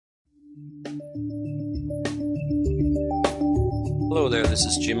Hello there, this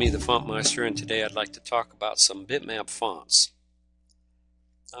is Jimmy the Font Meister, and today I'd like to talk about some bitmap fonts.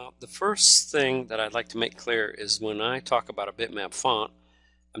 The first thing that I'd like to make clear is when I talk about a bitmap font,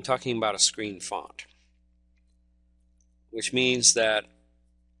 I'm talking about a screen font, which means that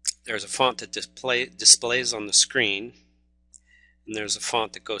there's a font that displays on the screen, and there's a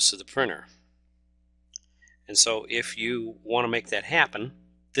font that goes to the printer. And so if you want to make that happen,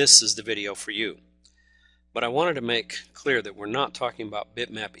 this is the video for you. But I wanted to make clear that we're not talking about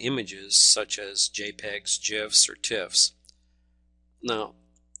bitmap images such as JPEGs, GIFs, or TIFFs. Now,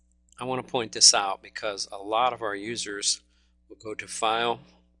 I want to point this out because a lot of our users will go to File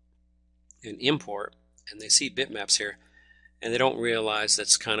and Import, and they see bitmaps here, and they don't realize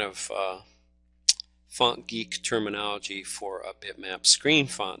that's kind of font geek terminology for a bitmap screen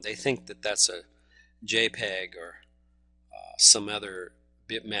font. They think that that's a JPEG or some other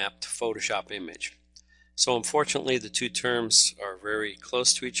bitmapped Photoshop image. So unfortunately, the two terms are very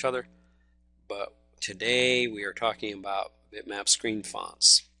close to each other, but today we are talking about bitmap screen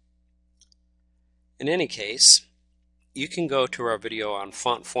fonts. In any case, you can go to our video on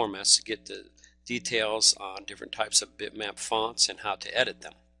font formats to get the details on different types of bitmap fonts and how to edit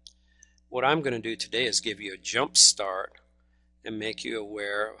them. What I'm going to do today is give you a jump start and make you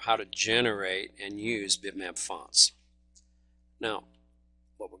aware of how to generate and use bitmap fonts. Now,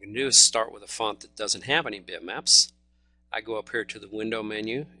 what we're going to do is start with a font that doesn't have any bitmaps. I go up here to the window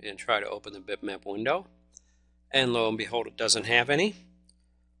menu and try to open the bitmap window, and lo and behold, it doesn't have any,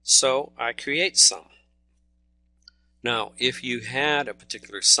 so I create some. Now, if you had a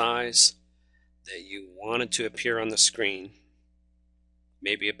particular size that you wanted to appear on the screen,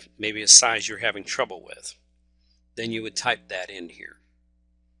 maybe a size you're having trouble with, then you would type that in here.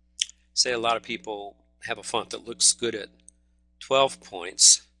 Say a lot of people have a font that looks good at 12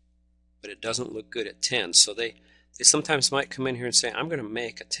 points, but it doesn't look good at 10. So they sometimes might come in here and say, I'm going to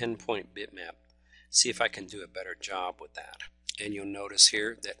make a 10-point bitmap, see if I can do a better job with that. And you'll notice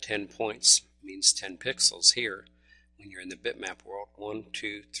here that 10 points means 10 pixels here when you're in the bitmap world. 1,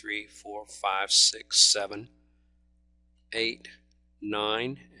 2, 3, 4, 5, 6, 7, 8,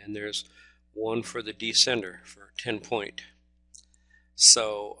 9, and there's one for the descender for 10 point.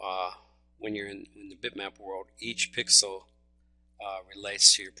 So when you're in the bitmap world, each pixel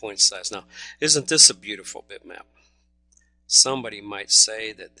relates to your point size. Now, isn't this a beautiful bitmap? Somebody might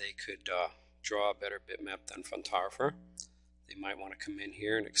say that they could draw a better bitmap than Fontographer. They might want to come in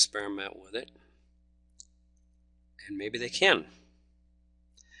here and experiment with it, and maybe they can.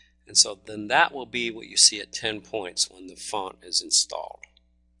 And so then that will be what you see at 10 points when the font is installed.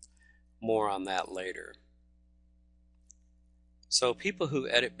 More on that later. So people who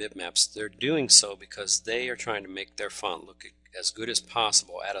edit bitmaps, they're doing so because they are trying to make their font look as good as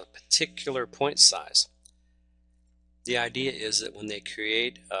possible at a particular point size. The idea is that when they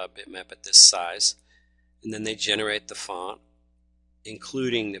create a bitmap at this size, and then they generate the font,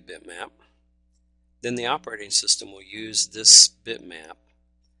 including the bitmap, then the operating system will use this bitmap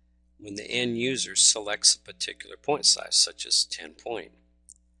when the end user selects a particular point size, such as 10 point.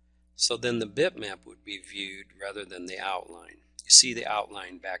 So then the bitmap would be viewed rather than the outline. You see the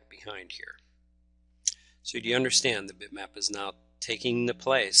outline back behind here. So do you understand the bitmap is now taking the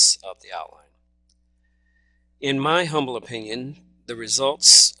place of the outline? In my humble opinion, the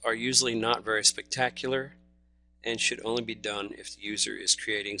results are usually not very spectacular and should only be done if the user is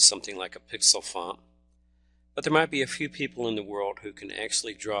creating something like a pixel font. But there might be a few people in the world who can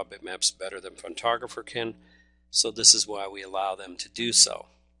actually draw bitmaps better than Fontographer can, so this is why we allow them to do so.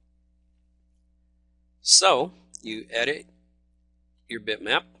 So you edit your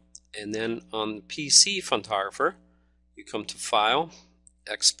bitmap, and then on the PC Fontographer, you come to File,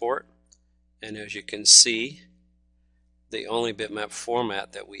 Export, and as you can see, the only bitmap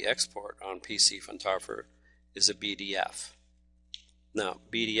format that we export on PC Fontographer is a BDF. Now,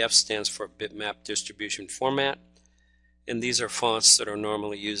 BDF stands for Bitmap Distribution Format, and these are fonts that are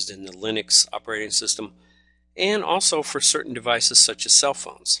normally used in the Linux operating system and also for certain devices such as cell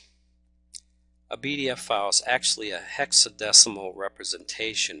phones. A BDF file is actually a hexadecimal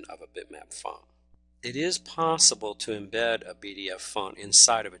representation of a bitmap font. It is possible to embed a BDF font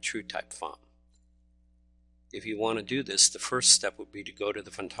inside of a TrueType font. If you want to do this, the first step would be to go to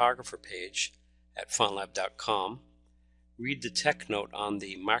the Fontographer page at fontlab.com, read the tech note on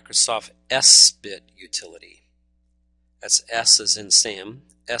the Microsoft SBit utility. That's S as in Sam,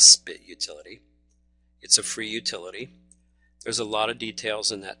 SBit utility. It's a free utility. There's a lot of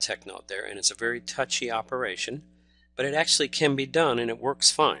details in that tech note there, and it's a very touchy operation, but it actually can be done and it works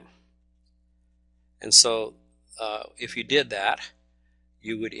fine. And so if you did that,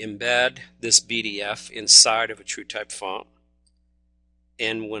 you would embed this BDF inside of a TrueType font,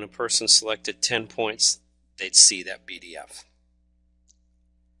 and when a person selected 10 points, they'd see that PDF.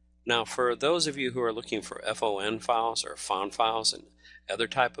 Now, for those of you who are looking for FON files or font files and other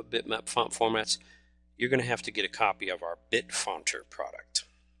type of bitmap font formats, you're going to have to get a copy of our Bitfonter product.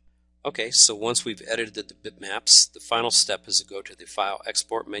 Okay, so once we've edited the bitmaps, the final step is to go to the File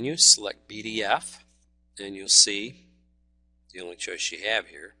Export menu, select PDF, and you'll see the only choice you have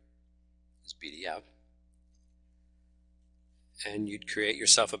here is PDF. And you'd create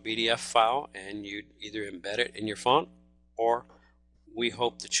yourself a PDF file and you'd either embed it in your font, or we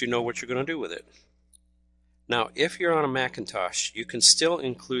hope that you know what you're going to do with it. Now, if you're on a Macintosh, you can still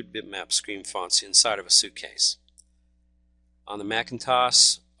include bitmap screen fonts inside of a suitcase. On the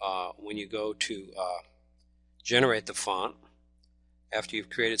Macintosh, when you go to generate the font, after you've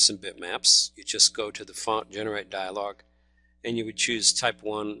created some bitmaps, you just go to the font generate dialog and you would choose type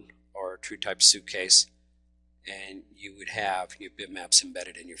 1 or true type suitcase, and you would have your bitmaps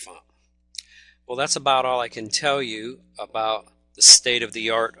embedded in your font. Well, that's about all I can tell you about the state of the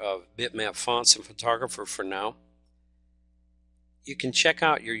art of bitmap fonts and Fontographer for now. You can check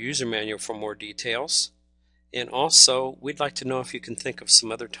out your user manual for more details, and also we'd like to know if you can think of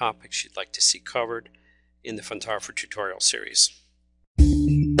some other topics you'd like to see covered in the Fontographer tutorial series.